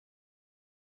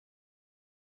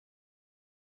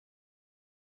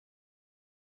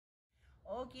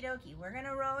Okie dokie, we're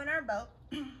gonna row in our boat.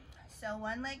 So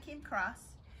one leg can cross,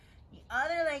 the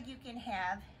other leg you can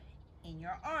have in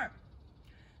your arm.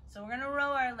 So we're gonna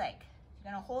row our leg.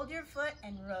 You're gonna hold your foot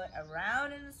and row it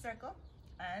around in a circle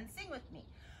and sing with me.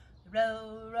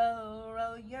 Row, row,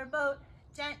 row your boat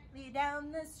gently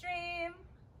down the stream.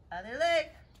 Other leg.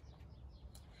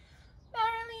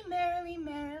 Merrily, merrily,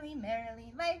 merrily,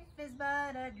 merrily, life is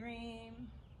but a dream.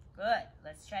 Good,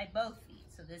 let's try both feet.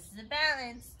 So this is a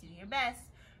balance, do your best.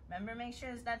 Remember, make sure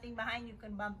there's nothing behind you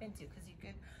can bump into because you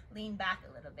could lean back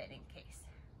a little bit in case.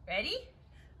 Ready?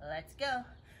 Let's go.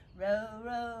 Row,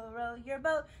 row, row your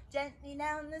boat gently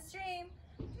down the stream.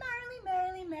 Merrily,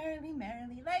 merrily, merrily,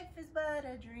 merrily, life is but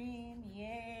a dream.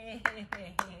 Yay,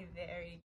 very